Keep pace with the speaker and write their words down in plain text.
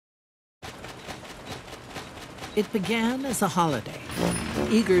It began as a holiday.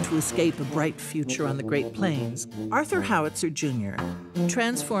 Eager to escape a bright future on the Great Plains, Arthur Howitzer Jr.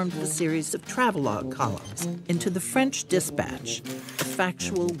 transformed the series of travelogue columns into the French Dispatch, a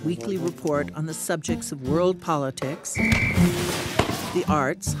factual weekly report on the subjects of world politics, the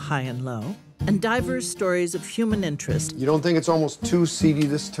arts, high and low, and diverse stories of human interest. You don't think it's almost too seedy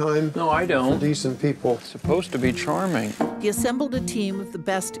this time? No, I don't. For decent people. It's supposed to be charming. He assembled a team of the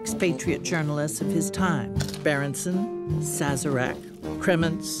best expatriate journalists of his time: Berenson, Sazerac,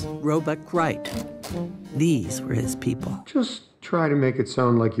 Kremens, Roebuck, Wright. These were his people. Just try to make it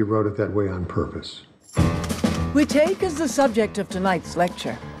sound like you wrote it that way on purpose. We take as the subject of tonight's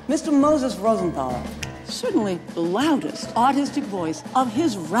lecture Mr. Moses Rosenthal, certainly the loudest artistic voice of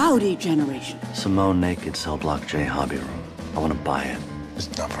his rowdy generation. Simone Naked Cell Block J Hobby Room. I want to buy it.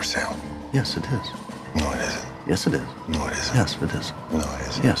 It's not for sale. Yes, it is. No, it isn't. Yes, it is. No, it isn't. Yes, it is. No, it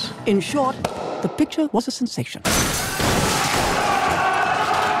isn't. Yes. In short, the picture was a sensation.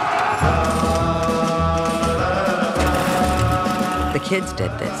 The kids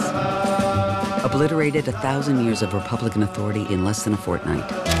did this. Obliterated 1,000 years of Republican authority in less than a fortnight.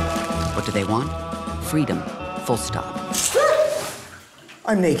 What do they want? Freedom. Full stop.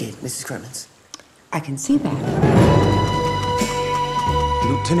 I'm naked, Mrs. Kremens. I can see that.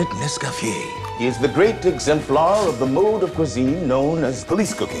 Lieutenant Nescaffier. He is the great exemplar of the mode of cuisine known as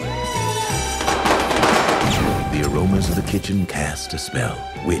police cooking. The aromas of the kitchen cast a spell,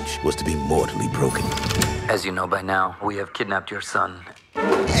 which was to be mortally broken. As you know by now, we have kidnapped your son.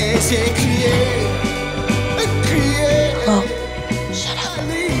 Oh, shut up.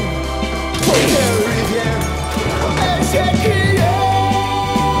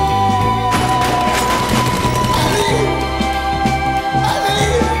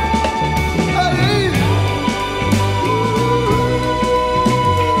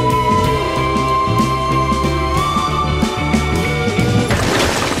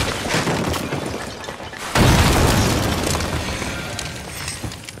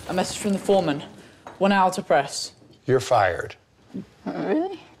 A message from the foreman. 1 hour to press. You're fired.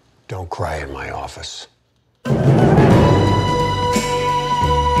 Really? Don't cry in my office.